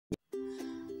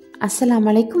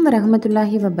Assalamualaikum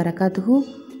warahmatullahi wabarakatuh.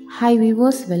 Hi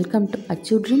viewers, welcome to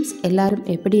AchuDreamss. எல்லாரும்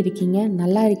எப்படி இருக்கீங்க?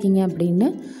 நல்லா இருக்கீங்க அப்படின்னு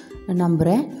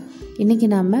நம்புறேன். இன்னைக்கு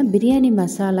நாம பிரியாணி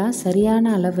மசாலா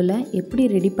சரியான அளவுல எப்படி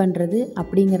ரெடி பண்றது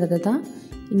அப்படிங்கறத தான்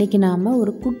இன்னைக்கு நாம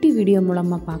ஒரு குட்டி வீடியோ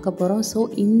மூலமா பார்க்க போறோம். சோ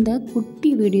இந்த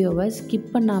குட்டி வீடியோவை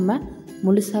ஸ்கிப் பண்ணாம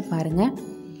முழுசா பாருங்க.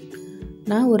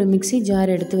 நான் ஒரு மிக்ஸி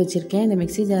ஜார் எடுத்து வச்சிருக்கேன். இந்த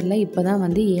மிக்ஸி ஜார்ல இப்போதான்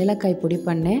வந்து ஏலக்காய் பொடி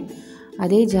பண்ணேன்.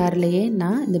 அதே ஜார்லயே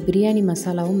நான் இந்த பிரியாணி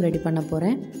மசாலாவும் ரெடி பண்ண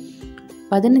போறேன்.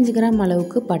 15 கிராம்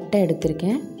அளவுக்கு பட்டை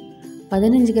எடுத்துர்க்கேன்.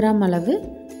 15 கிராம் அளவு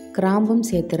கிராம்பும்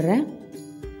சேர்த்துறேன்.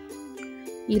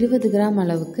 20 கிராம்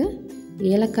அளவுக்கு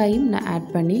ஏலக்காயும் நான் ஆட்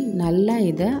பண்ணி நல்லா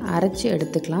இத அரைச்சு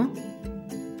எடுத்துக்கலாம்.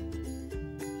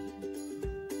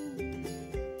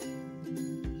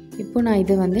 இப்போ நான்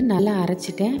இத வந்து நல்லா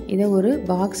அரைச்சிட்டேன். இத ஒரு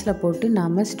பாக்ஸ்ல போட்டு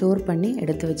நாம ஸ்டோர் பண்ணி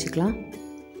எடுத்து வச்சுக்கலாம்.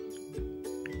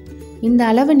 இந்த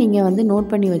அளவை நீங்க வந்து நோட்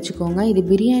பண்ணி வச்சுக்கோங்க. இது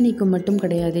பிரியாணிக்கு மட்டும்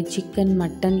கிடையாது. சிக்கன்,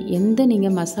 மட்டன் எந்த நீங்க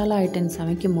மசாலா ஐட்டம்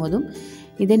சமைக்கும்போதும்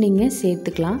இத நீங்க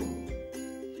சேர்த்துக்கலாம்.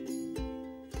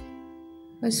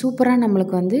 சூப்பரா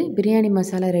நமக்கு வந்து பிரியாணி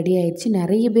மசாலா ரெடி ஆயிடுச்சு.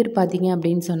 நிறைய பேர் பாத்தீங்க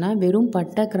அப்படினு சொன்னா வெறும்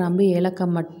பட்டை, கிராம்பு,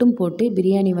 ஏலக்காய் மட்டும் போட்டு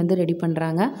பிரியாணி வந்து ரெடி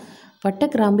பண்றாங்க. பட்டை,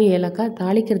 கிராம்பு, ஏலக்காய்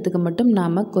தாளிக்கிறதுக்கு மட்டும்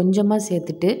நாம கொஞ்சமா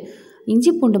சேர்த்துட்டு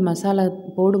இஞ்சி பூண்டு மசாலா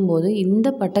போடும்போது இந்த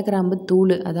பட்டை கிராம்பு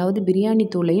தூள் அதாவது பிரியாணி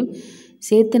தூளையும்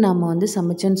சேர்த்து நாம வந்து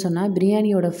சமைச்சோன்னு சொன்னா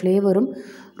பிரியாணியோட ஃப்ளேவரும்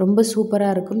ரொம்ப சூப்பரா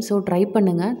இருக்கும். சோ ட்ரை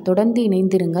பண்ணுங்க. தொடர்ந்து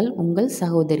இணைந்திருங்கள். உங்கள்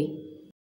சகோதரி.